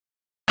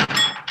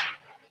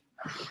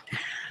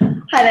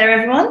Hi there,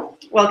 everyone.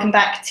 Welcome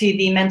back to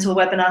the Mentor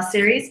webinar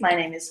series. My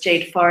name is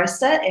Jade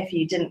Forrester, if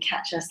you didn't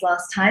catch us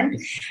last time.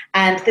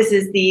 And this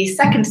is the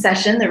second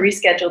session, the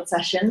rescheduled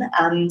session.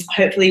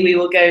 Hopefully we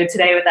will go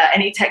today without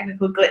any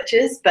technical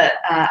glitches, but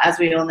as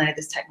we all know,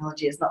 this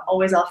technology is not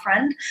always our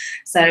friend.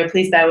 So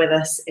please bear with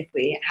us if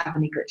we have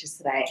any glitches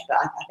today, but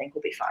I think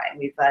we'll be fine.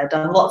 We've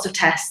done lots of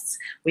tests.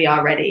 We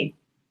are ready.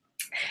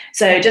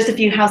 So just a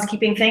few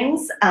housekeeping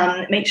things.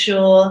 Make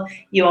sure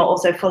you are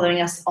also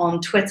following us on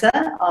Twitter.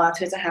 Our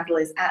Twitter handle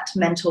is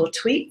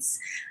 @MentorTweets.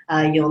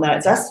 You'll know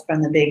it's us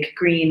from the big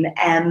green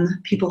M,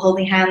 people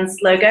holding hands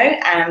logo,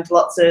 and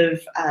lots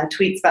of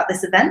tweets about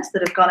this event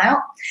that have gone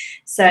out.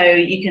 So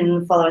you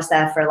can follow us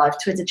there for a live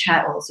Twitter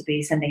chat. We'll also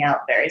be sending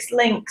out various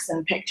links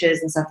and pictures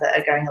and stuff that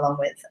are going along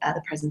with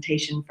the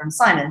presentation from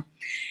Simon.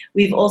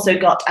 We've also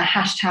got a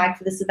hashtag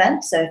for this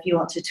event, so if you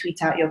want to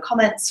tweet out your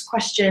comments,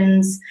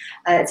 questions,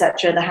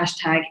 etc., the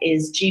hashtag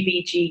is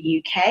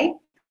GBGUK,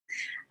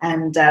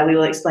 and we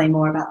will explain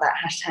more about that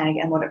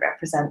hashtag and what it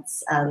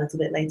represents a little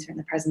bit later in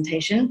the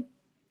presentation.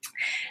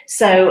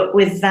 So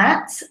with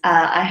that,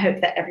 I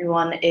hope that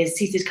everyone is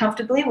seated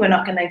comfortably. We're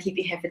not going to keep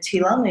you here for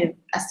too long. We're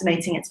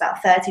estimating it's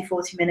about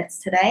 30-40 minutes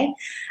today.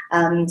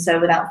 So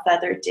without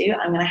further ado,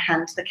 I'm going to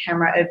hand the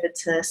camera over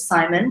to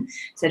Simon.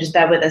 So just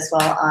bear with us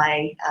while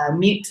I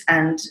mute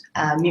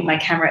my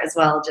camera as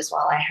well, just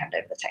while I hand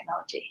over the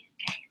technology.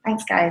 Okay,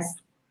 thanks, guys.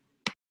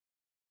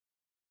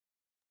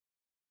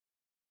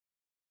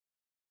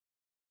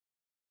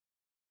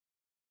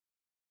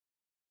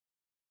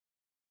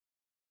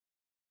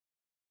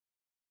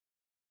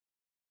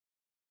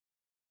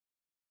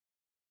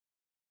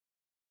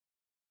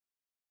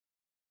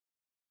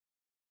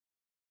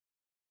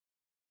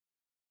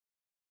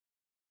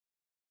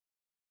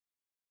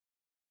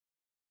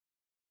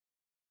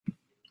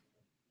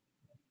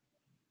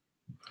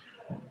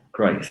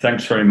 Great,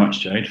 thanks very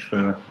much, Jade,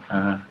 for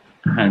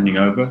handing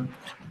over.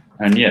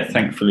 And yeah,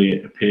 thankfully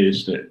it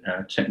appears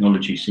that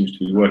technology seems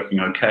to be working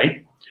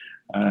okay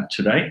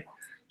today.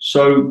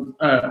 So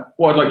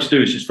what I'd like to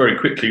do is just very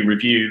quickly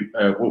review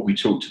what we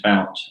talked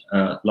about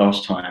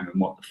last time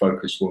and what the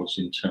focus was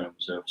in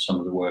terms of some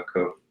of the work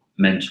of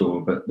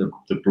Mentor, but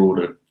the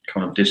broader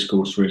kind of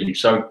discourse really.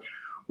 So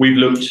we've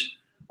looked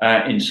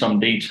in some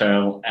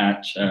detail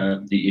at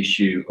the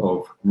issue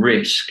of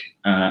risk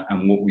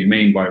and what we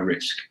mean by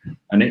risk.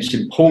 And it's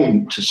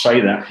important to say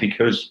that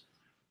because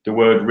the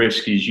word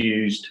risk is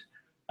used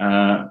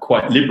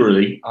quite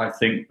liberally, I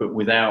think, but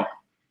without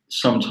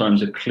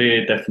sometimes a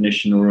clear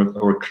definition or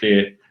a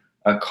clear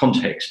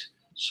context.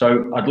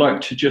 So I'd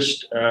like to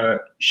just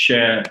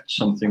share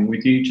something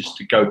with you, just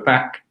to go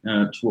back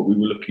to what we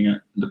were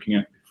looking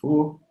at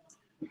before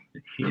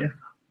here.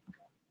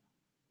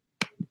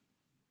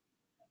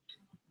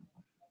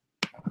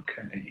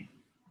 Okay.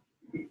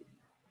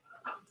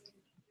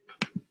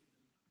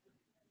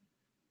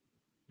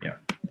 Yeah.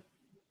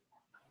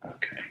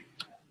 Okay.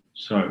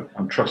 So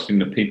I'm trusting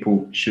that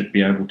people should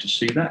be able to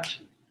see that.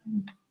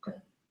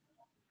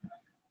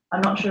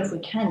 I'm not sure if we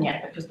can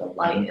yet because the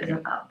light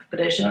isn't up, but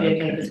it should be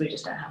okay because we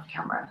just don't have a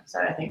camera. So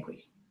I think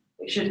we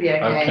should be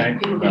okay.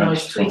 People can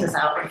always tweet us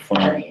out if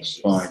there's any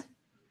issues. Fine.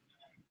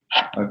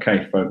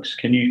 Okay, folks,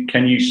 can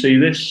you see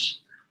this?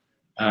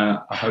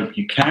 I hope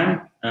you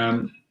can.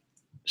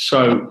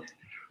 So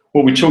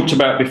what we talked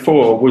about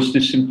before was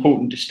this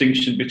important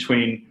distinction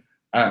between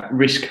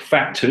risk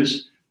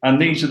factors,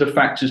 and these are the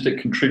factors that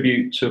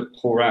contribute to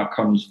poor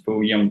outcomes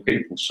for young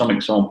people. Some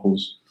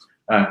examples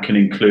can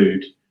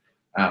include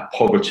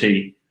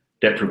poverty,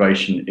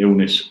 deprivation,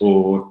 illness,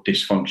 or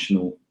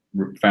dysfunctional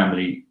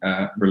family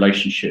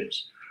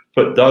relationships.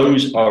 But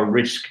those are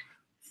risk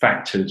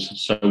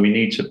factors, so we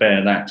need to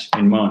bear that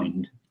in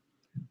mind.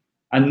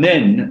 And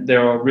then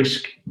there are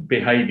risk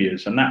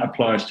behaviours, and that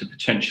applies to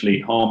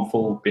potentially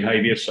harmful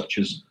behaviours such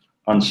as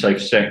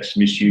unsafe sex,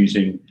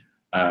 misusing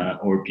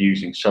or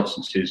abusing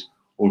substances,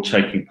 or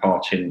taking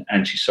part in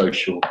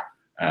antisocial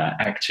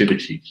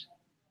activities.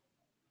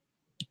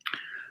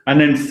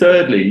 And then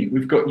thirdly,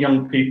 we've got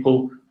young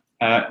people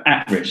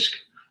at risk,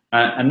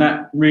 and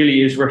that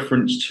really is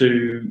reference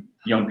to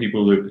young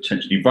people who are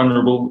potentially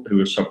vulnerable,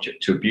 who are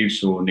subject to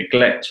abuse or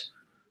neglect,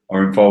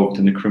 are involved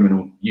in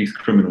the youth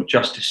criminal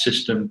justice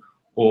system,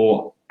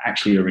 or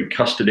actually are in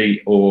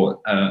custody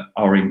or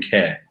are in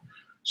care.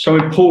 So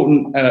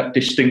important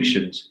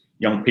distinctions: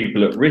 young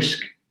people at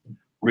risk,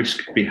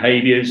 risk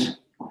behaviours,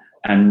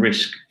 and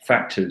risk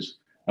factors.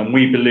 And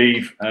we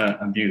believe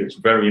and view that it's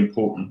very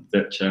important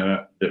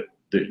that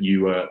that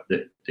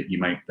you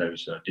make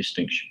those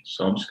distinctions.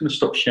 So I'm just going to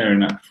stop sharing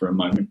that for a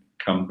moment,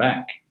 come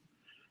back.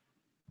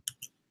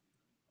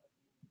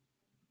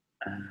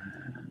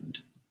 And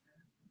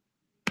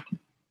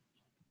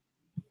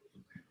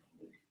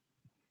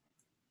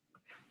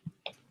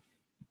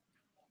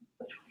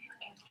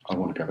I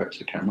want to go back to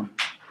the camera.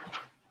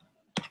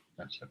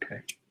 That's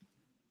okay.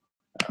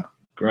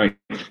 Great,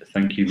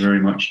 thank you very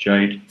much,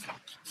 Jade.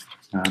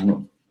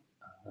 I'm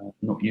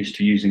not used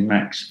to using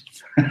Macs.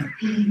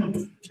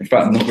 In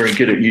fact, I'm not very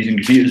good at using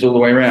computers all the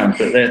way around,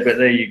 but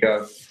there you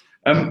go.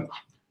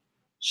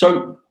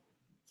 So,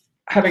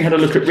 having had a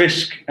look at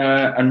risk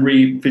and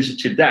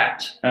revisited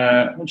that,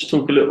 I want to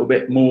talk a little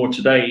bit more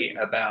today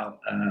about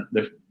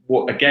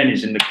what again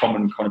is in the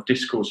common kind of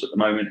discourse at the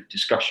moment,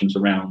 discussions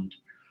around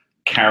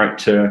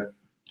character,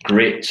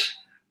 grit,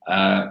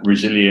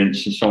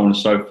 resilience, and so on and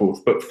so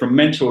forth. But from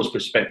Mentor's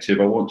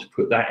perspective, I want to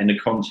put that in the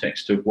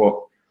context of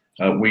what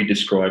we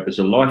describe as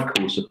a life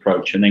course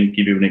approach, and then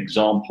give you an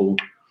example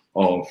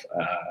of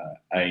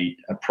a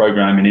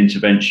program, an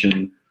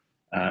intervention,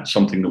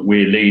 something that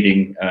we're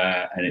leading,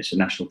 and it's a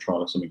national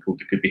trial of something called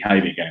the Good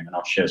Behaviour Game, and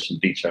I'll share some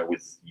detail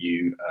with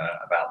you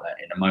about that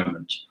in a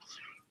moment.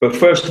 But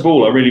first of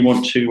all, I really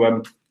want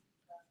to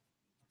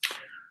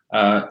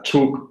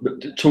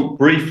talk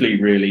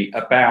briefly, really,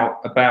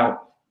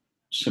 about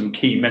some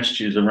key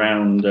messages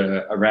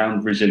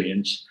around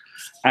resilience,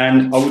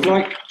 and I would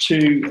like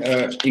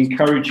to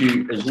encourage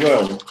you as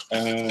well,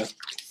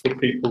 for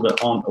people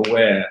that aren't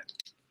aware.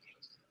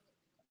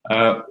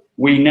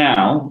 We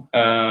now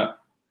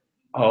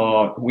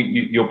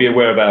you'll be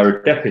aware of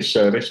our ADEPIS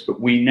service, but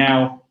we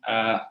now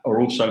are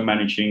also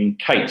managing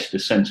CATE, the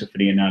Centre for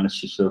the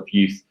Analysis of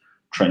Youth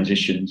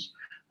Transitions.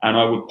 And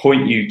I would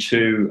point you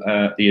to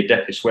the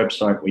ADEPIS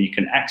website, where you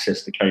can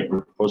access the CATE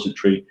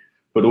repository,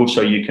 but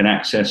also you can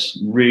access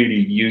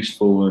really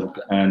useful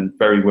and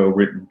very well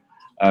written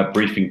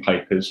briefing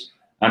papers.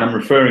 And I'm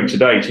referring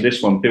today to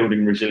this one,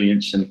 Building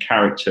Resilience and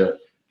Character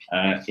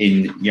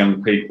in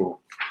Young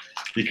People,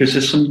 because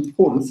there's some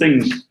important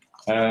things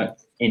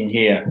in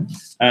here.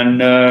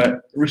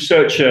 And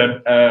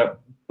researcher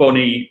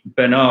Bonnie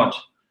Bernard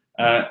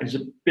has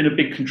been a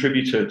big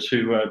contributor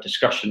to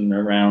discussion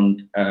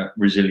around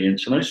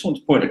resilience. And I just want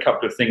to point a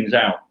couple of things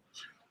out.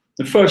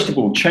 First of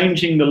all,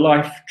 changing the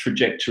life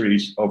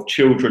trajectories of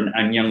children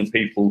and young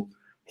people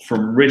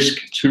from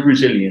risk to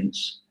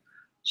resilience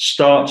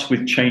starts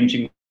with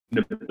changing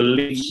the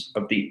beliefs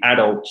of the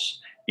adults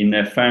in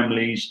their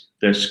families,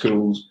 their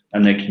schools,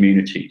 and their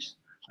communities.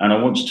 And I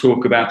want to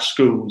talk about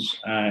schools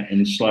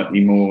in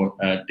slightly more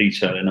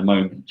detail in a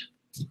moment.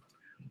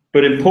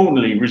 But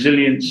importantly,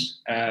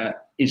 resilience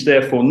is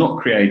therefore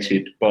not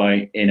created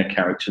by inner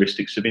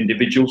characteristics of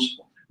individuals.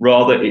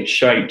 Rather, it's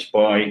shaped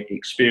by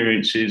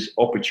experiences,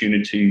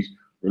 opportunities,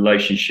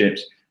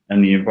 relationships,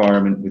 and the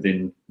environment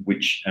within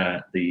which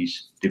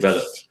these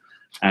develop.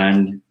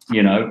 And,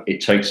 you know,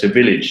 it takes a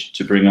village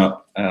to bring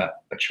up a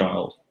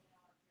child.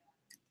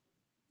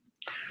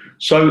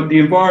 So the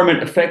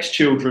environment affects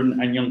children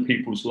and young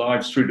people's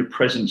lives through the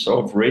presence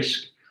of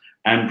risk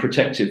and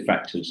protective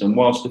factors. And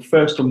whilst the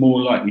first are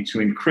more likely to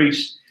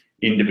increase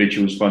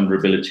individuals'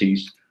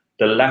 vulnerabilities,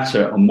 the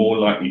latter are more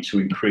likely to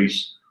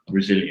increase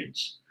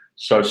resilience.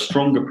 So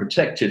stronger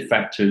protective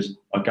factors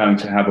are going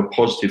to have a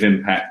positive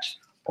impact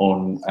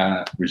on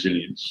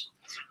resilience.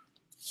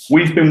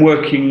 We've been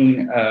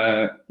working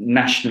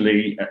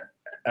nationally,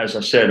 as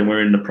I said, and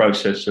we're in the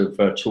process of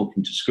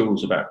talking to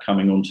schools about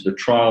coming onto the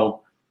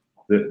trial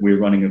that we're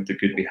running of the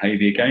Good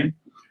Behaviour Game.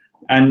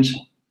 And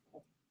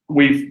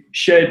we've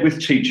shared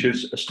with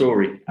teachers a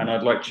story, and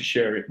I'd like to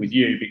share it with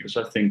you because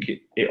I think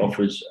it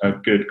offers a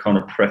good kind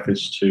of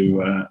preface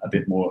to a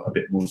bit more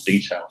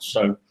detail.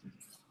 So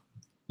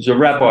there's a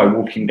rabbi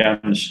walking down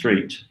the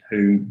street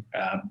who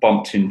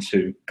bumped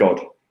into God.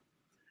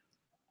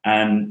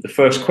 And the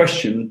first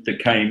question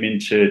that came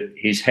into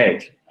his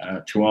head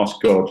to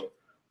ask God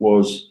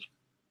was,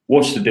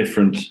 what's the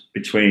difference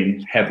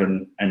between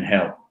heaven and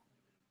hell?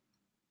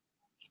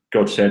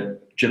 God said,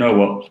 do you know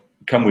what?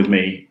 Come with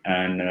me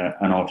and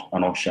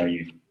I'll show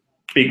you.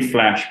 Big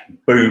flash,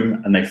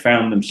 boom, and they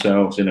found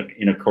themselves in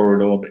a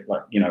corridor, a bit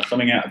like, you know,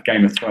 something out of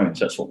Game of Thrones.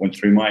 That's what went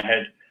through my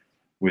head,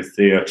 with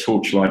the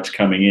torchlights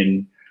coming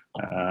in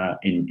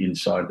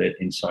inside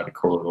the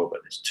corridor.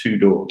 But there's two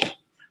doors.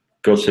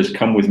 God says,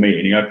 come with me,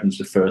 and he opens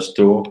the first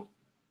door,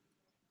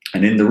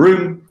 and in the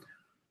room,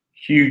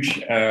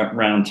 huge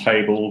round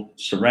table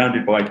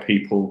surrounded by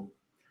people,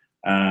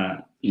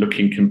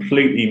 looking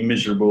completely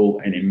miserable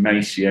and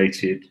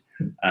emaciated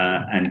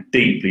and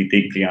deeply,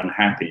 deeply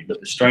unhappy. But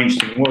the strange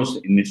thing was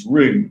that in this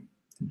room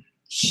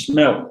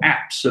smelled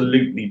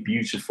absolutely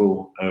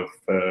beautiful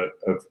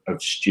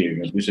of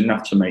stew. It was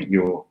enough to make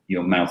your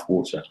mouth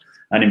water.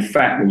 And in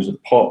fact, there was a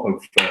pot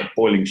of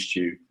boiling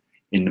stew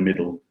in the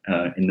middle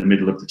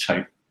of the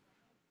table.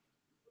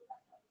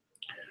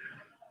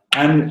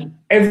 And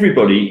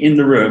everybody in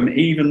the room,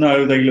 even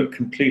though they looked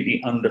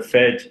completely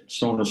underfed,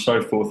 so on and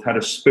so forth, had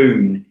a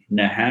spoon in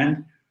their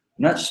hand,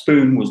 and that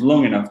spoon was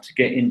long enough to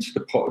get into the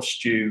pot of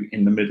stew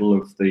in the middle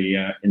of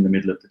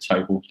the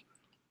table,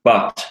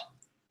 but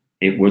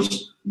it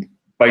was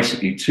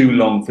basically too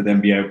long for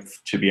them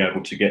to be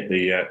able to get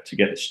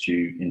the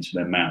stew into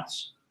their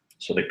mouths,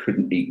 so they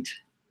couldn't eat.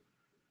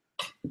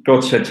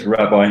 God said to the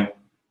rabbi,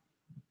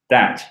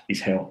 "That is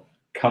hell.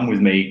 Come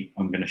with me.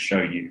 I'm going to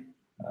show you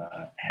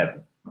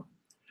heaven."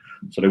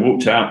 So they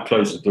walked out,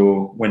 closed the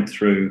door, went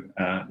through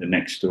the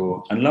next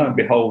door, and lo and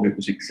behold, it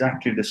was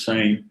exactly the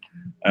same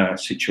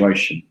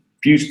situation.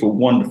 Beautiful,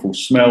 wonderful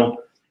smell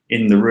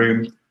in the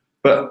room,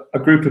 but a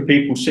group of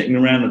people sitting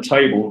around the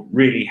table,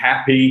 really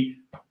happy,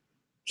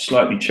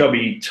 slightly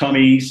chubby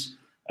tummies,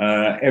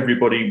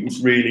 Everybody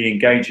was really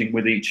engaging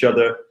with each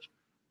other,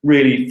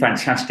 really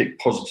fantastic,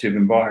 positive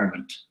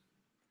environment.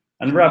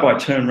 And the rabbi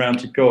turned around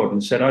to God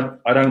and said,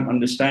 I don't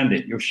understand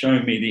it. You're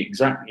showing me the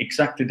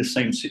exactly the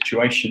same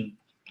situation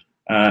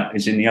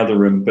as in the other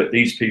room, but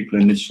these people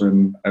in this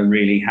room are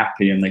really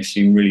happy and they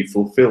seem really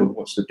fulfilled.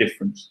 What's the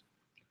difference?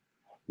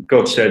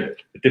 God said,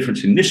 the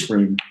difference in this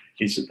room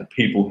is that the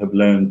people have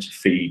learned to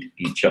feed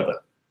each other.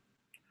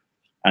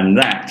 And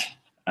that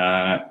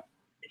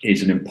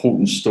is an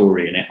important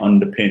story, and it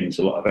underpins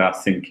a lot of our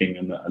thinking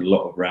and a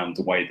lot around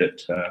the way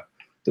that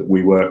that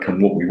we work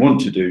and what we want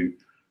to do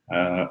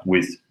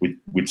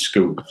with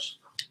schools.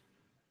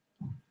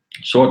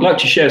 So I'd like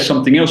to share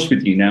something else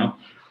with you now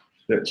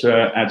that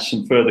adds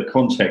some further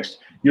context.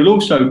 You'll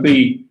also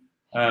be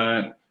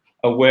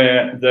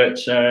aware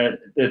that,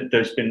 that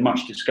there's been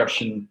much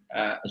discussion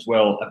as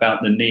well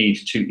about the need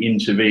to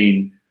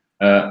intervene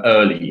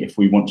early if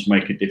we want to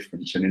make a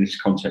difference, and in this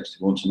context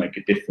we want to make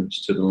a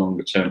difference to the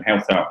longer term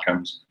health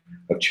outcomes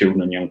of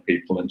children and young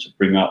people, and to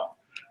bring up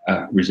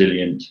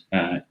resilient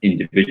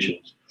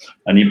individuals.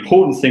 And the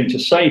important thing to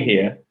say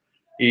here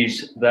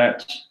is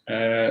that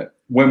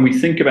when we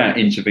think about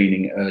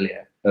intervening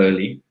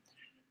early,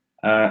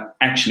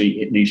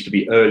 actually it needs to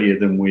be earlier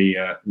than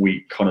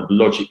we kind of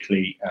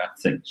logically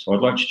think. So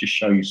I'd like to just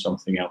show you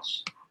something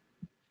else.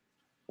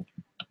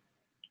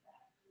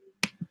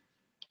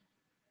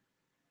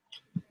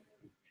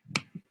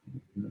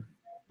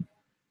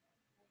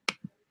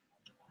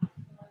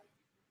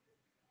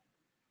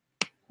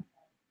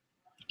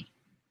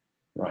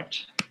 Right.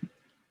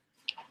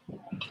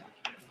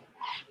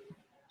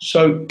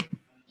 So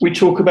we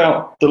talk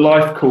about the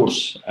life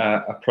course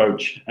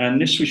approach, and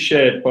this was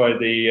shared by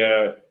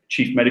the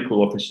Chief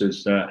Medical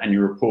Officer's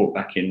annual report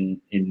back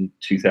in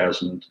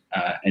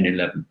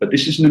 2011. But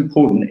this is an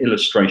important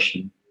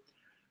illustration,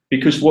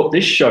 because what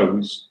this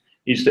shows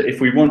is that if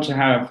we want to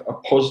have a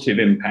positive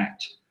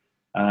impact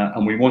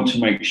and we want to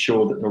make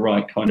sure that the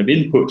right kind of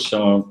inputs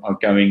are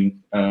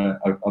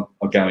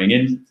going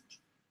in,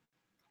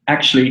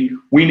 actually,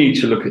 we need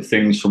to look at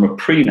things from a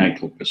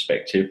prenatal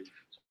perspective.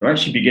 We're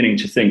actually beginning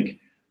to think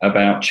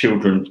about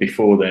children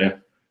before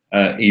they're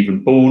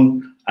even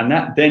born, and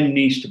that then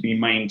needs to be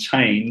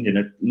maintained in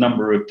a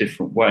number of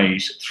different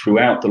ways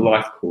throughout the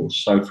life course.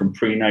 So from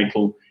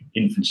prenatal,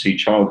 infancy,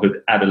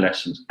 childhood,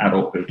 adolescence,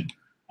 adulthood,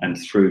 and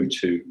through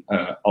to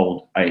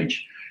old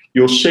age.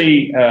 You'll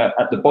see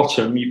at the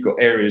bottom, you've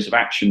got areas of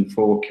action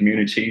for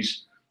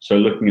communities. So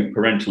looking at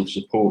parental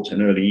support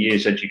and early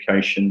years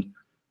education,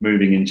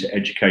 moving into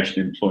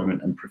education,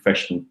 employment and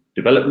professional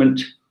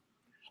development,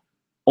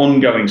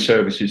 ongoing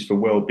services for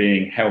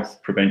well-being,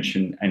 health,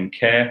 prevention and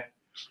care,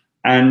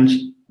 and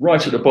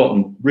right at the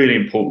bottom, really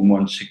important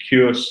one,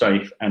 secure,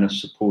 safe and a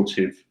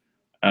supportive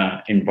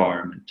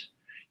environment.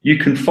 You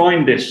can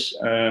find this,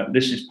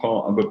 this is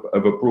part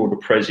of a broader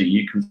Prezi.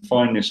 You can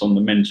find this on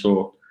the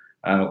Mentor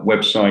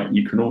website.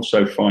 You can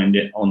also find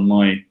it on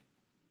my,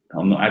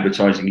 I'm not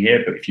advertising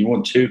here, but if you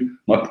want to,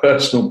 my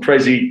personal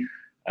Prezi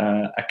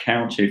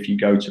account. If you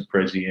go to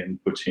Prezi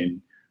and put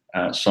in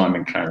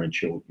Simon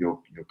Claridge,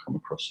 you'll come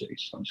across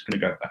these. So I'm just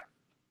going to go back.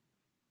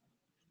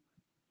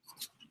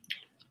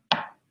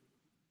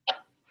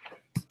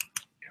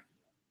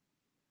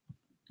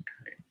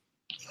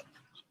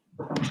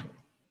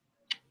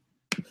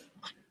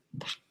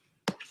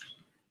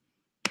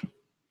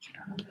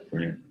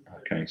 Brilliant.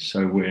 Okay,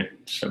 so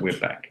we're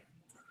back.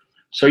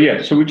 So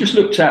yeah, so we just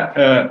looked at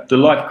the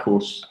life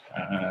course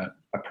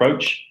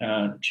approach.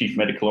 Chief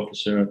Medical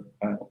Officer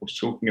was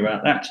talking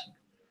about that.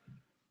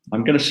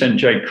 I'm going to send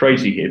Jade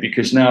crazy here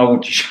because now I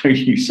want to show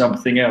you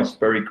something else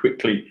very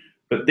quickly.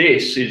 But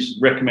this is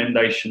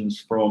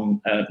recommendations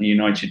from the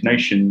United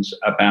Nations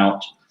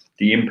about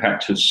the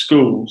impact of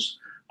schools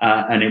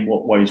and in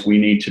what ways we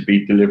need to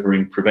be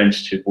delivering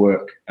preventative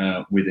work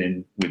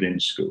within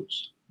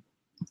schools.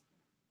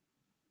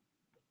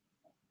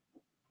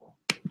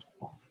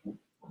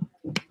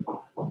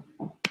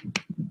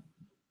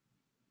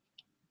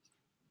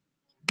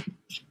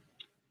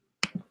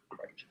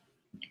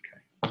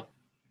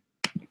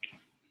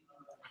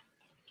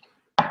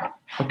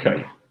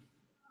 Okay,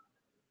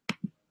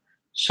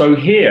 so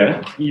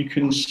here you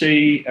can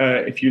see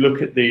if you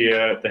look at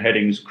the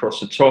headings across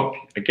the top,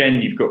 again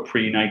you've got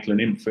prenatal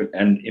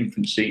and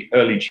infancy,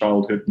 early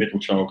childhood, middle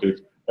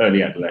childhood,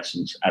 early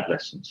adolescence,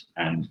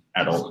 and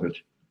adulthood.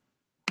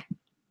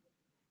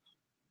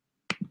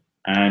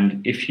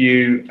 And if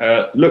you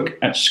look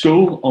at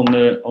school on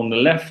the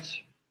left,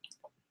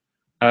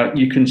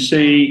 you can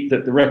see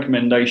that the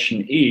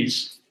recommendation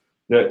is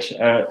that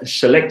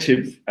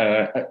selective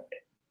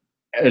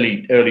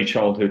early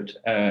childhood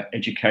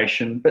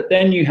education, but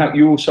then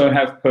you also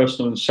have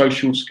personal and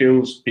social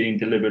skills being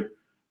delivered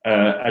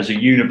as a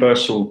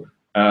universal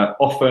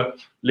offer,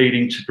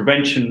 leading to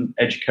prevention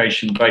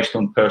education based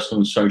on personal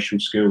and social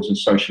skills and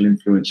social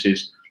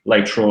influences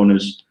later on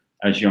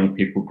as young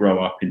people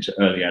grow up into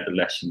early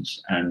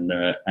adolescence and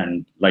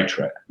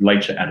later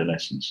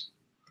adolescence.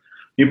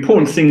 The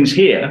important things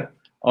here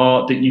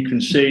are that you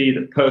can see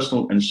that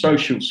personal and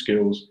social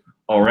skills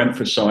are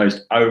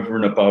emphasized over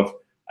and above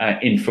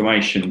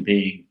information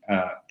being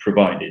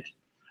provided.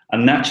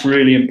 And that's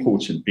really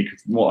important,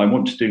 because what I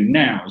want to do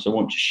now is I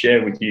want to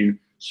share with you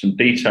some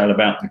detail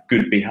about the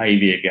good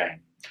behaviour game.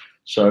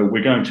 So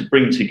we're going to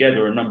bring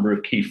together a number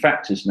of key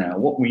factors now.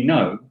 What we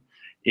know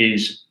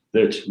is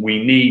that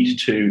we need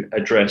to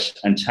address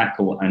and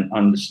tackle and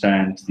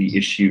understand the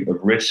issue of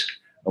risk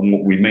and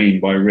what we mean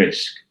by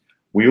risk.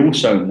 We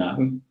also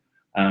know,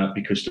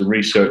 because the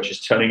research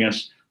is telling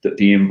us, that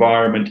the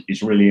environment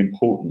is really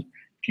important.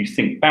 If you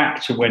think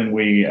back to when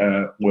we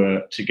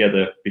were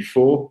together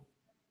before,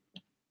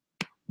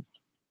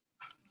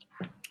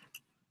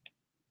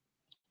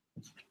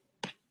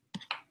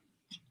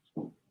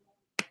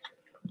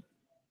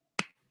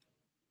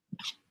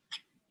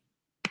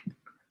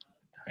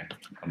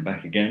 I'm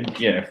back again.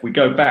 Yeah, if we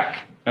go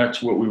back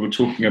to what we were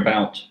talking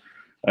about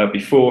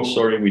before,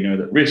 we know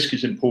that risk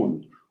is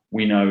important.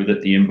 We know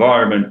that the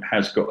environment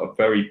has got a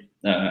very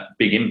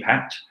big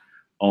impact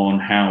on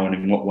how and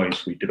in what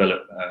ways we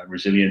develop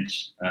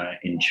resilience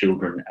in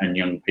children and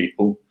young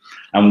people.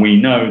 And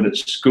we know that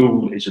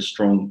school is a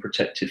strong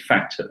protective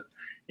factor.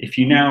 If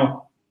you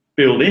now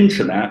build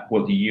into that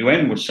what the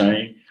UN was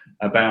saying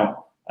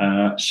about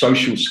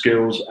social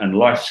skills and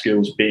life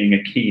skills being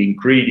a key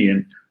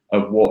ingredient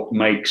of what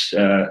makes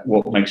a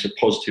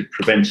positive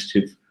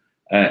preventative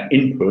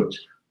input,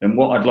 then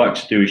what I'd like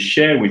to do is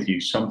share with you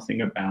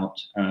something about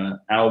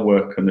our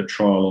work and the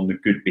trial on the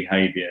good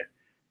behaviour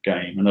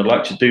game. And I'd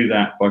like to do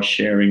that by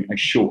sharing a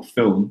short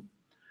film.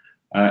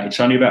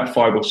 It's only about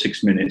 5 or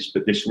 6 minutes,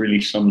 but this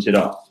really sums it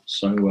up.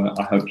 So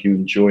I hope you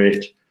enjoy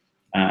it,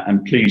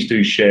 and please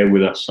do share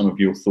with us some of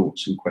your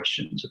thoughts and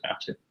questions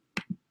about it.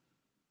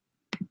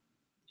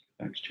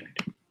 Thanks, Jade.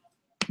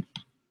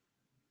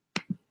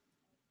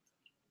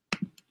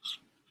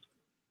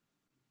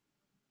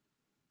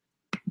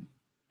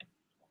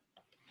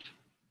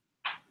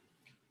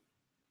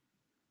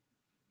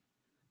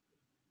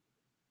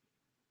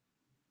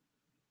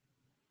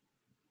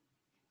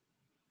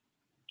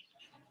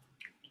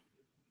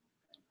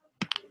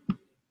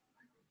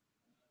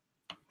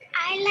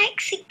 I like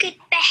the good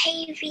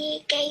behaviour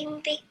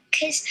game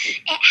because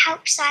it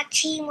helps our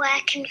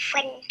teamwork and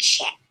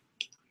friendship.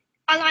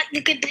 I like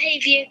the good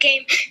behaviour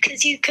game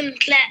because you can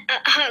play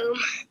at home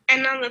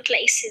and other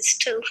places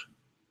too.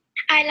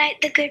 I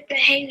like the good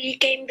behaviour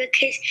game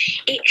because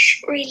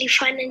it's really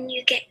fun and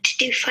you get to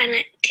do fun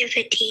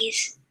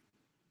activities.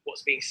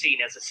 What's being seen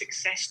as a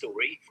success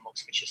story from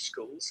Oxfordshire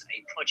schools,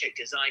 a project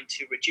designed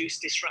to reduce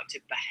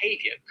disruptive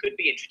behaviour, could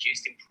be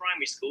introduced in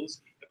primary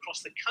schools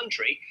across the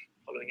country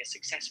following a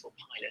successful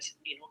pilot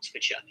in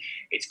Oxfordshire.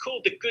 It's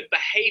called the Good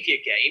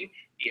Behaviour Game.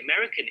 The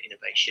American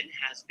innovation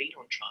has been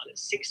on trial at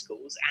 6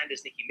 schools, and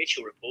as Nikki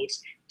Mitchell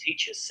reports,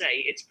 teachers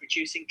say it's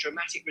producing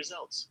dramatic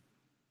results.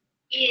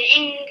 You're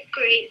in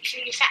groups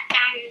and you sat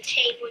down at the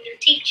table and the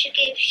teacher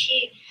gives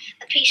you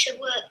a piece of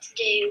work to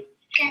do.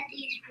 Get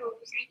these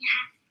rules and you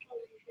have to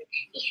follow them.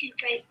 If you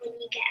break one,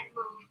 you get a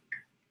mark.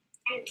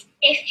 And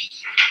if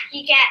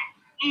you get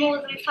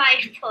more than 5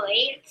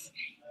 points,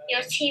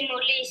 your team will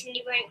lose and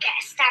you won't get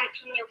a stamp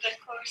on your book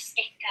or a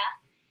sticker.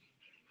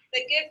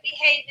 The Good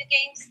Behaviour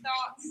Game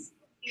starts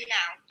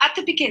now. At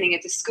the beginning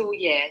of the school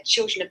year,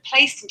 children are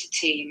placed into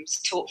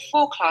teams, taught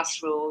 4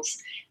 class rules,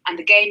 and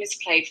the game is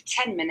played for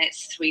 10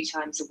 minutes 3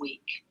 times a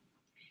week.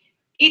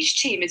 Each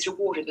team is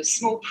rewarded with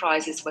small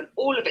prizes when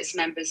all of its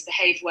members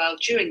behave well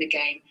during the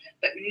game,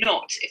 but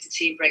not if the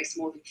team breaks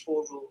more than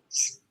 4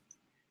 rules.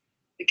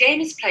 The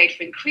game is played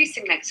for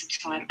increasing lengths of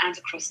time and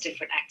across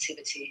different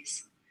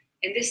activities.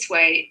 In this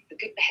way, the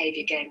Good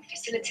Behaviour Game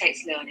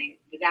facilitates learning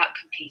without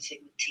competing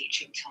with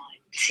teaching time.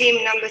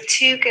 Team number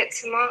 2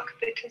 gets a mark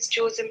because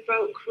Jordan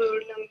broke rule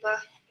number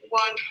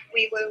 1.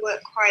 We will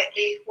work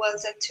quietly. Well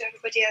done to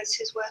everybody else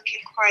who's working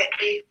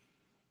quietly.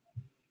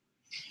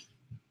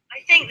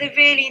 I think the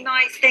really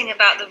nice thing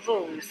about the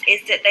rules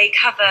is that they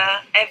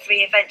cover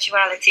every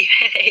eventuality,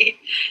 really.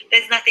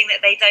 There's nothing that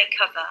they don't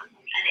cover.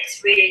 And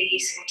it's really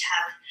useful to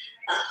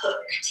have a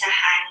hook to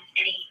hang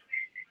any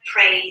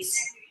praise,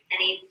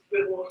 any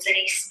rewards,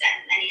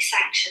 any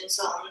sanctions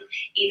on,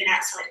 even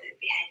outside of the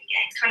behaviour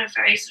game. It's kind of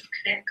very sort of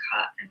clear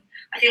cut, and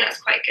I think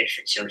that's quite good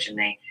for children.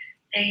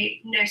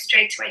 They know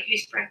straight away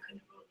who's broken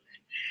the rule,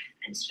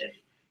 and sort of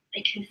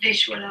they can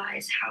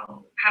visualise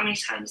how many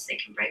times they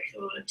can break the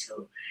rule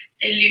until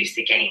they lose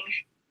the game.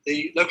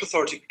 The local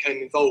authority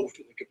became involved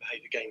in the Good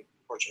Behaviour Game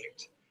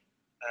project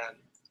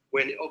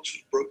when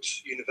Oxford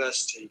Brookes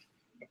University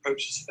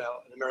approached us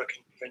about an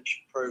American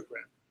prevention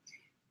programme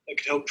that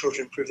could help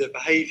children improve their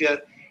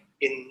behaviour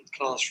in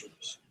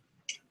classrooms.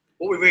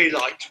 What we really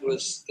liked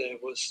was there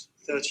was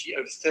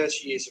over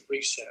 30 years of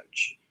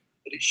research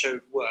that it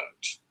showed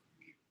worked.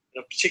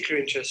 And of particular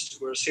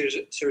interest were a series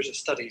of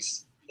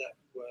studies that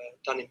were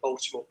done in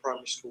Baltimore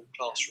primary school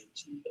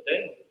classrooms. But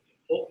then,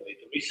 importantly,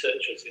 the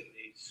researchers in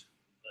these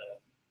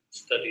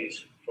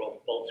studies from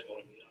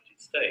Baltimore in the United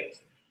States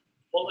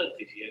followed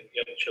these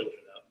young children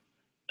up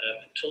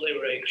until they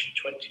were aged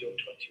 20 or 21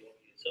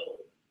 years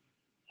old.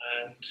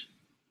 And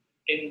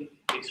in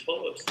these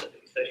follow-up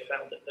studies, they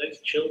found that those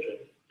children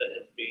that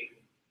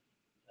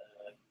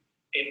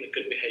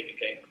the Good Behaviour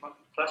Game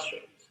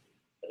classrooms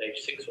at age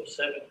 6 or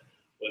 7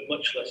 were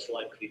much less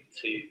likely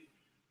to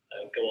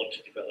go on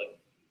to develop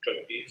drug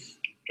abuse,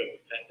 drug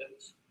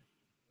dependence,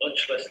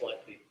 much less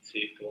likely to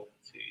go on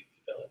to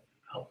develop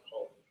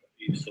alcohol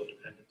abuse or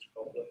dependence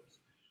problems,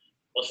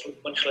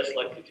 much less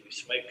likely to be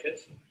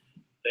smokers.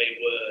 They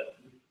were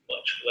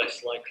much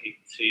less likely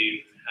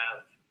to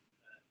have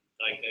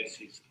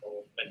diagnoses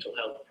of mental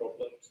health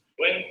problems.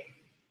 When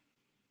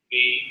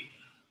we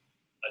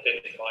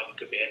identified the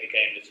Good Behaviour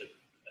Game as an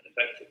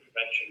effective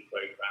prevention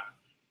programme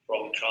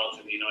from trials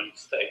in the United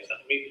States, that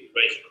immediately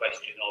raised the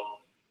question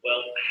of,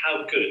 well,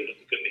 how good would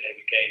the Good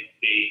Behaviour Game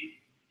be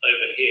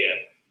over here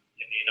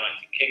in the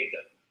United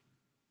Kingdom?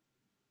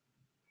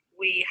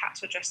 We had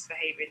to address the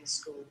behaviour in the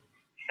school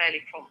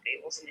fairly promptly.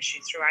 It was an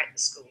issue throughout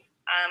the school.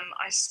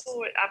 I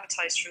saw it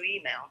advertised through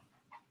email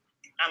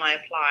and I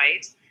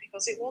applied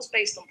because it was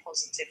based on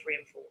positive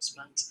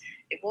reinforcement.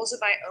 It was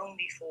about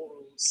only 4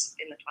 rules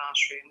in the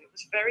classroom. It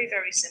was very,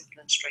 very simple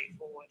and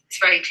straightforward. It's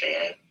very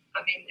clear.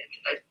 I mean,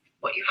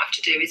 what you have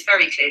to do is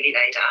very clearly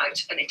laid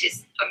out, and it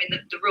is, I mean,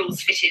 the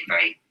rules fit in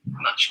very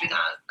much with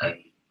our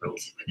own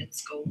rules within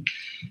school.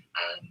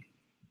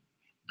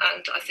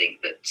 And I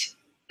think that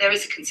there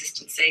is a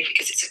consistency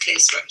because it's a clear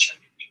structure.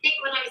 I think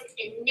when I was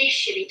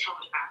initially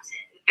told about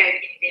it, at the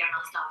very beginning there in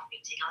our staff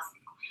meeting, I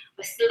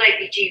was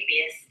slightly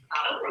dubious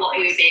about what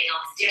we were being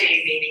asked to do,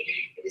 really.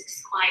 It was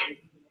just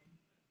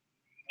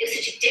it was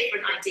such a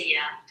different idea,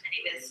 and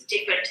it was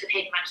different to the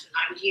behaviour management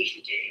I would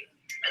usually do.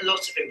 A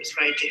lot of it was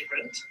very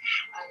different,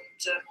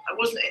 and I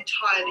wasn't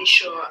entirely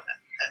sure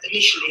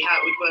initially how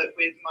it would work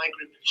with my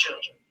group of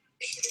children.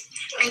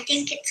 I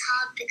think it's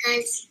hard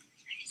because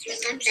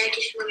sometimes I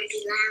just want to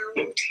be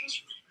loud.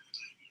 Because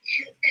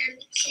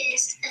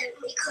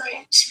we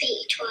can't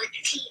speak to our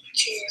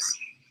teachers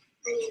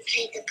when we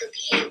play the Good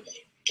Behaviour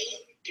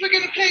Game. We're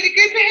going to play the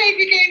Good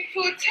Behaviour Game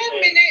for 10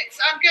 minutes.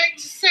 I'm going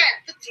to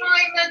set the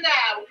timer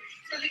now.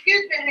 So the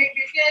Good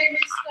Behaviour Game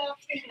is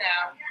starting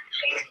now.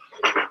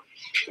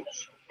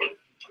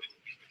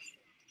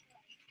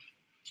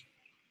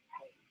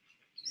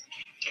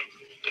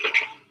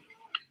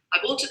 I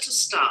brought it to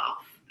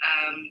staff,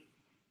 and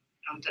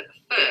at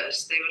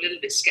first they were a little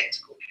bit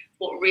sceptical.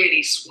 What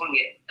really swung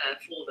it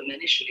for them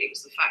initially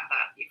was the fact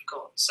that you've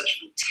got such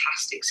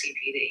fantastic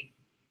CPD.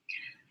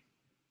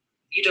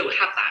 You don't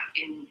have that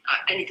in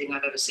anything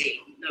I've ever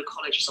seen. No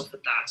college has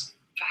offered that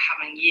for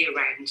having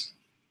year-round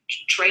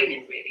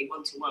training, really,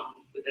 one-to-one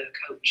with a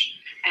coach.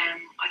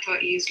 I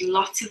thought you used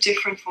lots of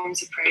different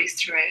forms of praise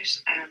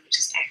throughout, which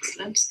is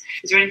excellent.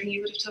 Is there anything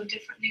you would have done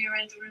differently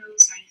around the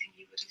rules, or anything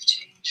you would have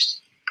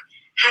changed?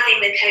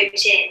 Having the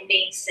coach in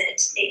means that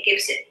it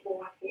gives it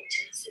more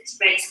importance, it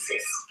raises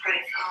its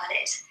profile,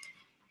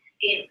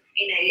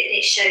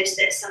 it shows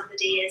that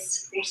somebody is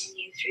supporting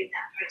you through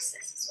that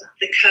process as well.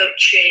 The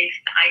coaching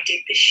that I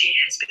did this year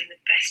has been the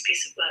best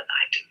piece of work that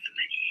I've done for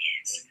many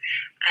years.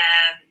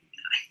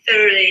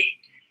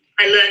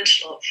 I learned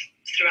a lot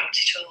throughout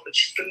it all,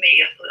 which for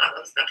me, I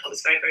thought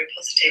was very, very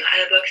positive. I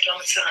worked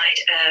alongside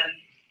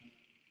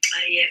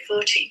a year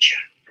 4 teacher,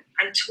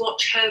 and to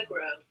watch her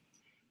grow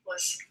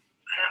was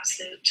an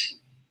absolute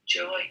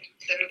joy.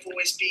 There have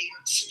always been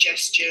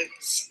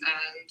suggestions,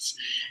 and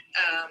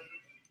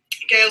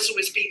Gail's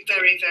always been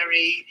very,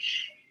 very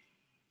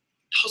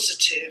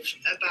positive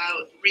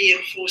about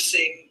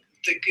reinforcing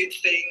the good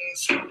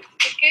things.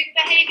 The Good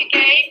Behaviour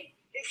Game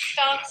is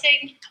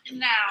starting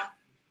now.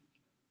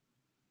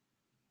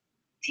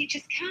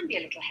 Teachers can be a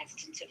little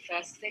hesitant at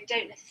first because they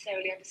don't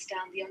necessarily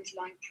understand the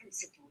underlying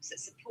principles that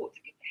support the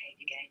Good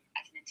Behaviour Game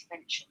as an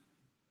intervention.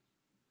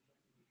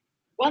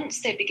 Once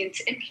they begin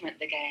to implement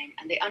the game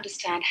and they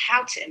understand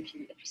how to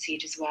implement the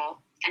procedures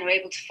well and are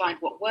able to find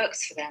what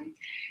works for them,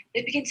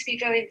 they begin to be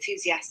very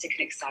enthusiastic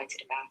and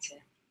excited about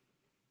it.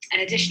 An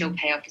additional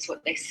payoff is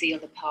what they see on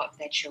the part of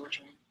their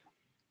children.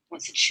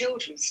 Once the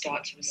children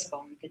start to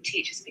respond, the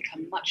teachers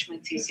become much more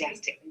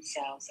enthusiastic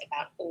themselves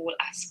about all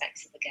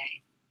aspects of the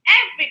game.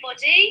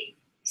 Everybody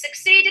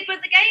succeeded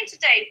with the game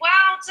today.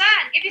 Well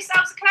done. Give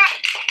yourselves a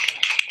clap.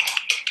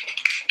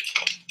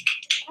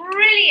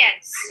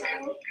 Brilliant. I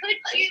was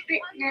a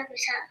bit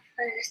nervous at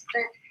first,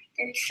 but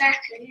then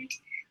second,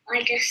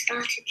 I just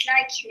started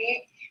liking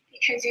it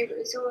because it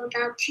was all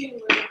about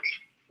teamwork.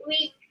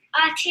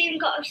 Our team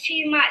got a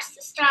few marks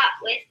to start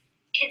with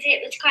because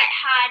it was quite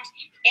hard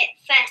at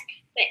first,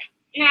 but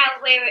now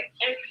we're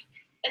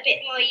a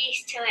bit more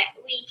used to it.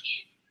 We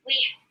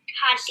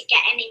hardly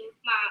get any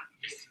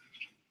marks.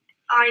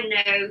 I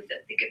know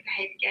that the Good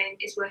Behaviour Game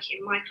is working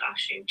in my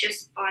classroom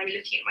just by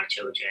looking at my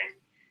children.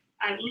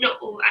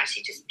 Not all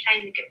actually just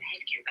playing the Good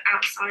Behaviour Game, but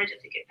outside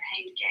of the Good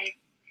Behaviour Game.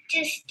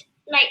 Just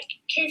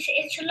because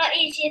it's a lot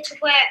easier to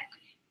work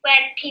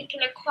when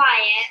people are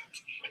quiet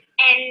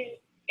and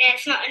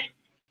there's not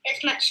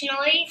as much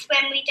noise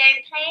when we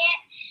don't play it.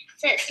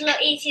 So it's a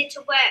lot easier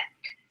to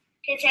work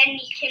because then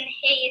you can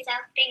hear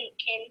yourself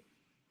thinking.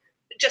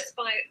 Just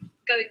by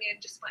going in,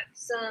 just by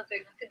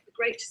observing, I think the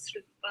greatest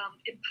sort of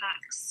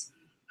impacts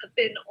have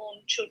been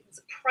on children's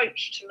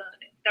approach to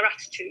learning, their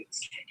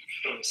attitudes.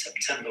 From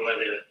September, where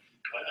they were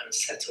quite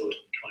unsettled,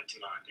 quite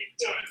demanding at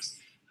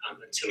times, up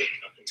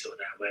until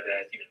now, where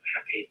they're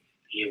happy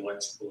year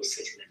ones will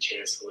sit in their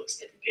chairs for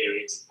extended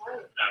periods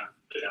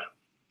without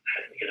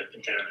having to get up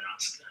and down and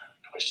ask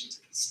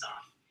questions of the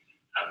staff.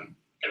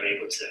 They're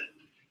able to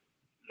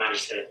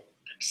manage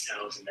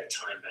themselves and their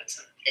time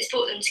better. It's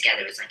brought them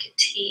together as like a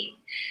team.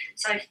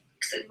 So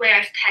where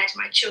I've paired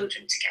my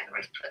children together,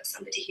 I've put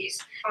somebody who's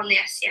on the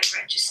SEN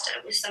register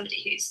with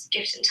somebody who's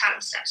gifted and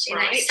talented actually,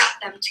 and I've sat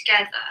them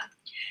together,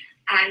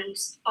 and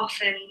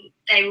often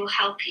they will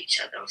help each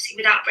other, obviously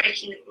without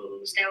breaking the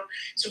rules. They'll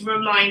sort of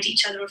remind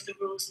each other of the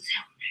rules and say,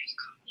 oh no, you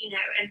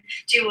can't, and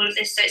do all of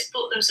this. So it's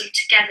brought them sort of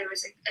together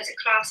as a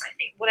class, I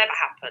think. Whatever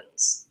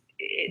happens,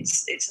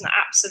 it's an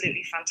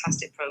absolutely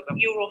fantastic program.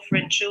 You're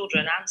offering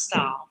children and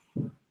staff,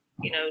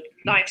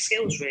 life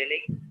skills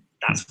really.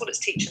 That's what it's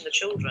teaching the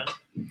children.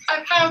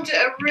 I found it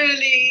a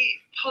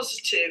really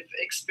positive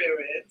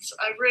experience.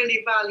 I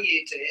really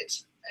valued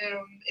it.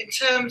 In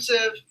terms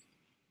of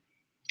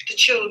the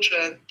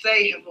children,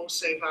 they have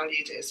also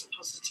valued it as a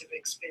positive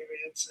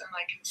experience, and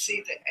I can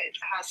see that it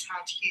has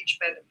had huge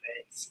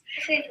benefits.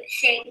 My favourite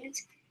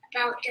things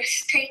about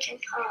just taking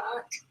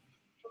part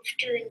of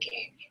doing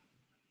it.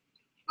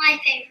 My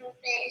favourite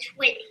bit is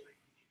winning.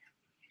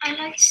 I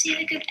like to see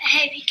the good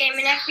behaviour game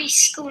in every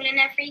school and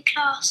every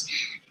class,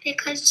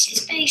 because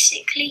it's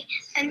basically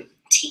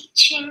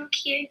teaching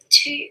you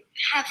to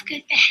have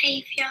good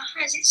behaviour,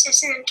 as it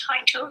says in the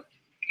title,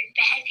 Good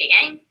Behaviour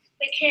Game.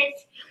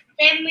 Because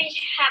then we'd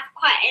have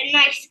quite a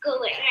nice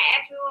school and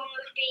everyone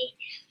would be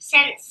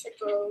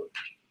sensible,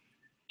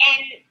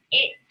 and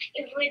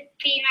it would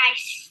be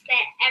nice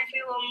that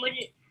everyone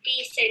wouldn't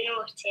be so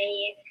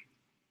naughty.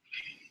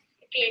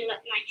 It'd be a lot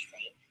nicer.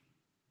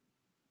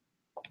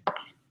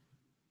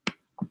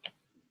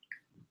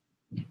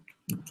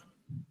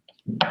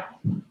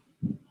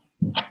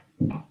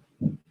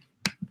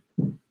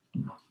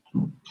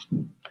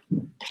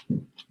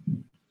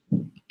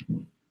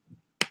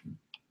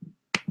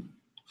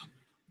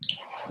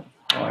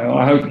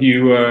 I hope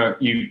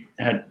you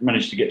had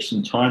managed to get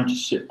some time to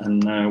sit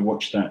and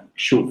watch that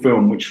short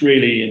film, which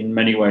really in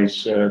many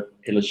ways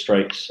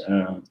illustrates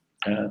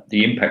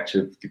the impact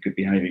of the Good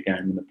Behaviour Game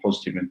and the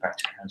positive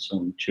impact it has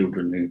on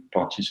children who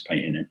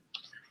participate in it.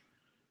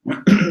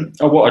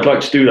 What I'd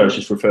like to do though is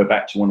just refer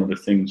back to one of the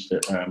things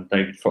that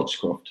David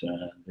Foxcroft,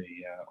 the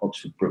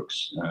Oxford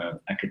Brookes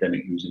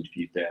academic who was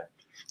interviewed there,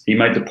 he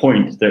made the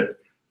point that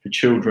for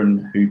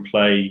children who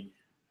play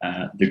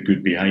the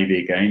Good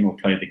Behaviour Game or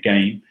play the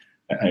game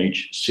at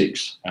age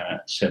 6,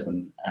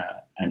 7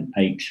 and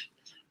 8,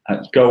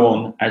 go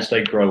on as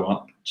they grow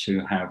up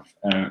to have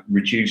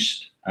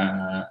reduced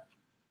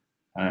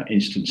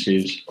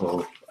instances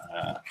of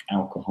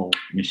alcohol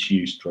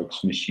misuse, drugs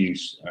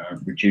misuse,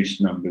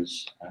 reduced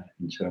numbers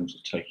in terms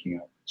of taking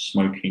up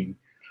smoking,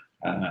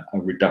 a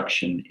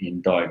reduction in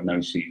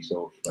diagnoses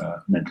of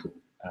mental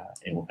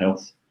ill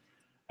health,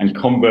 and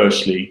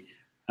conversely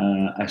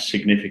a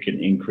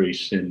significant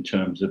increase in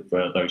terms of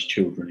those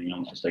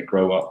children as they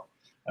grow up,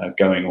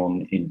 going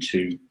on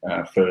into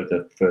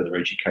further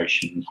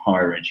education,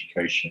 higher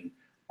education,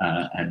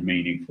 and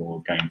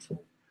meaningful,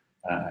 gainful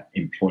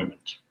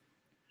employment.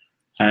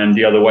 And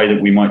the other way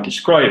that we might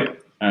describe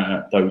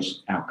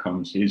those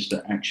outcomes is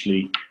that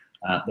actually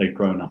they've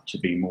grown up to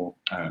be more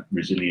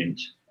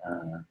resilient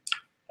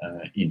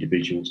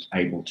individuals,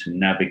 able to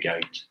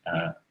navigate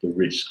the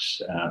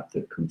risks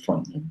that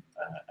confront them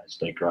as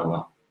they grow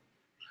up.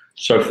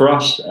 So for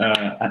us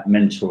at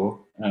Mentor,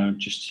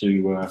 just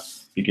to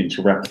begin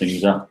to wrap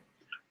things up,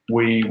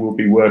 we will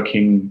be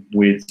working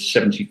with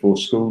 74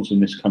 schools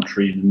in this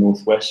country in the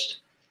Northwest.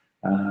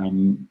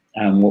 And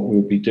what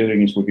we'll be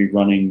doing is we'll be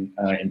running,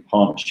 in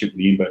partnership with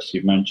the University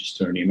of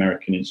Manchester and the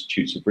American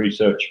Institutes of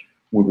Research,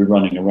 we'll be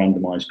running a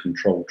randomised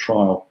controlled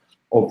trial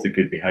of the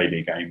Good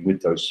Behaviour Game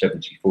with those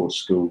 74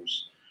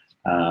 schools,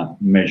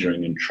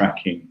 measuring and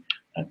tracking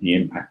the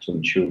impact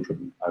on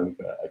children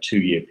over a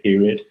 2-year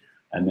period,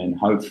 and then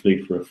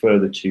hopefully for a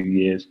further 2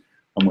 years,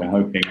 and we're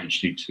hoping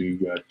actually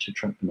to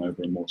track them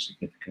over a more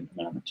significant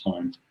amount of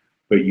time.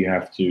 But you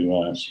have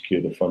to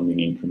secure the funding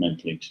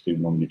incrementally to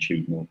do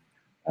longitudinal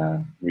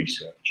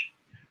research.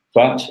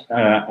 But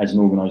as an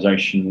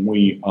organisation,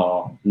 we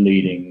are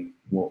leading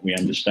what we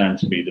understand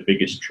to be the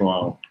biggest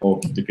trial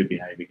of the Good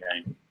Behaviour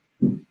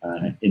Game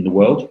in the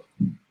world.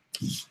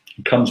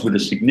 It comes with a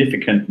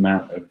significant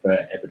amount of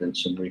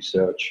evidence and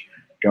research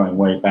going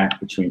way back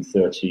between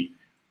 30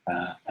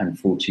 and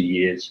 40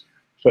 years.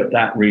 But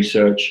that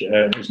research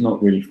is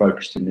not really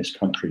focused in this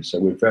country. So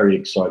we're very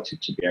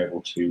excited to be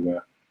able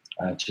to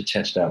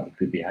test out the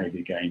Good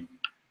Behaviour Game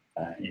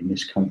in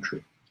this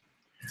country.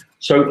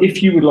 So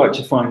if you would like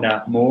to find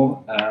out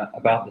more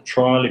about the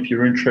trial, if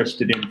you're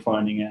interested in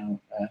finding out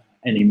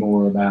any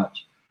more about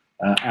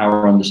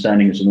our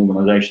understanding as an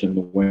organisation and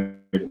the way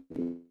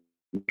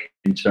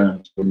in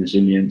terms of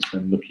resilience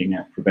and looking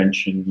at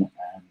prevention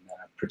and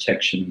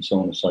protection and so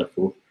on and so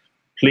forth,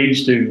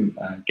 please do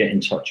get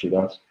in touch with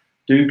us.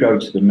 Do go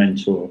to the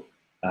Mentor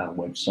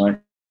website.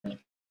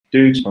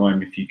 Do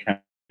time if you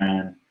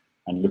can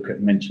and look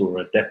at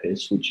Mentor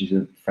Adepis, which is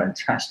a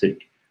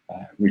fantastic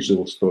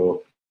resource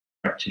for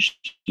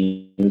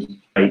practitioners.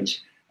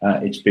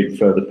 It's been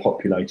further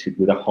populated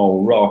with a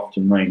whole raft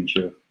and range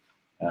of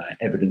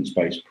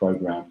evidence-based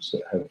programs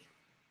that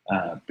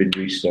have been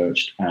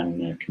researched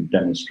and can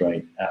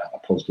demonstrate a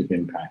positive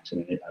impact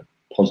and a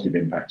positive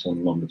impact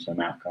on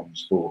longer-term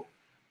outcomes for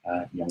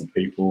young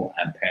people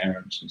and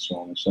parents and so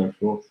on and so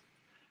forth.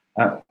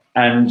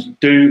 And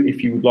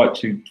if you would like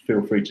to,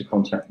 feel free to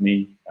contact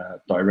me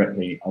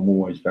directly. I'm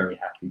always very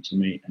happy to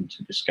meet and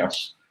to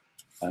discuss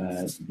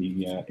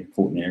the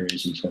important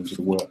areas in terms of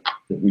the work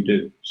that we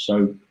do.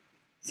 So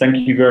thank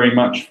you very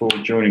much for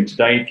joining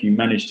today, if you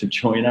managed to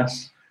join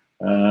us.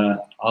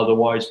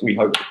 Otherwise, we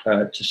hope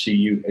to see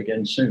you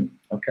again soon.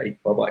 Okay,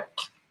 bye-bye.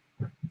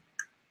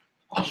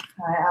 All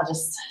right, I'll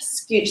just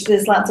scooch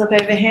this laptop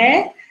over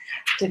here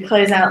to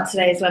close out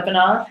today's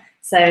webinar.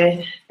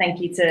 So thank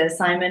you to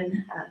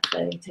Simon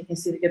for taking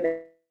us through the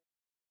Good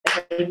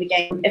Behaviour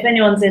Game. If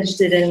anyone's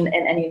interested in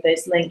any of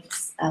those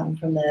links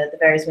from the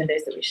various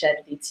windows that we shared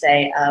with you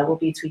today, we'll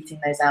be tweeting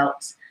those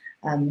out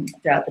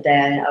throughout the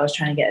day. I was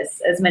trying to get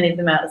as many of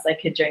them out as I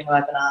could during the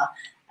webinar,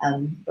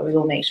 but we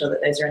will make sure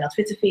that those are in our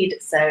Twitter feed.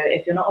 So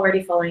if you're not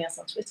already following us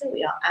on Twitter,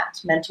 we are at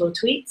Mentor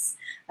Tweets.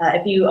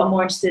 If you are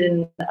more interested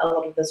in a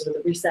lot of the sort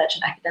of the research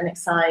and academic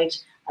side,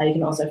 you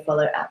can also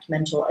follow at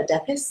Mentor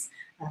Adepis.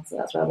 So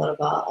that's where a lot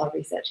of our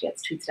research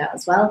gets tweeted out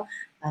as well.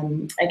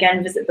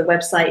 Again, visit the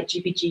website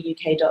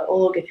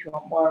gbguk.org if you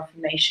want more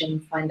information,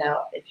 find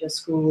out if your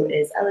school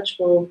is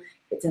eligible,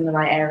 if it's in the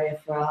right area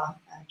for our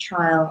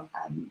trial.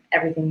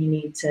 Everything you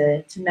need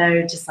to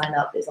know to sign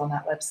up is on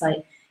that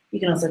website.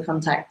 You can also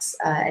contact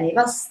any of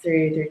us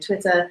through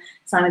Twitter.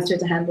 Simon's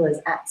Twitter handle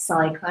is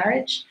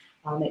 @Claridge.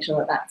 I'll make sure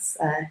that that's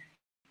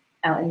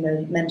out in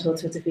the Mentor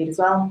Twitter feed as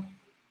well.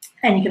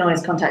 And you can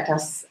always contact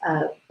us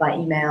by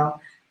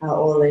email.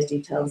 All of those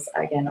details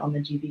are again on the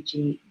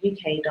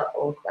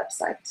gbguk.org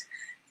website.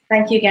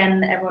 Thank you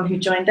again, everyone who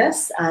joined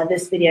us.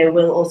 This video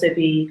will also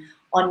be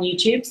on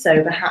YouTube,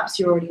 so perhaps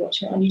you're already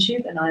watching it on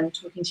YouTube and I'm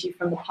talking to you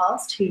from the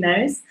past, who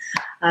knows.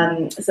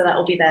 So that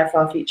will be there for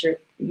our future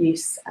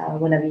use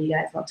whenever you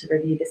guys want to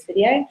review this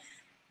video.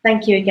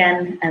 Thank you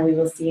again, and we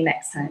will see you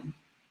next time.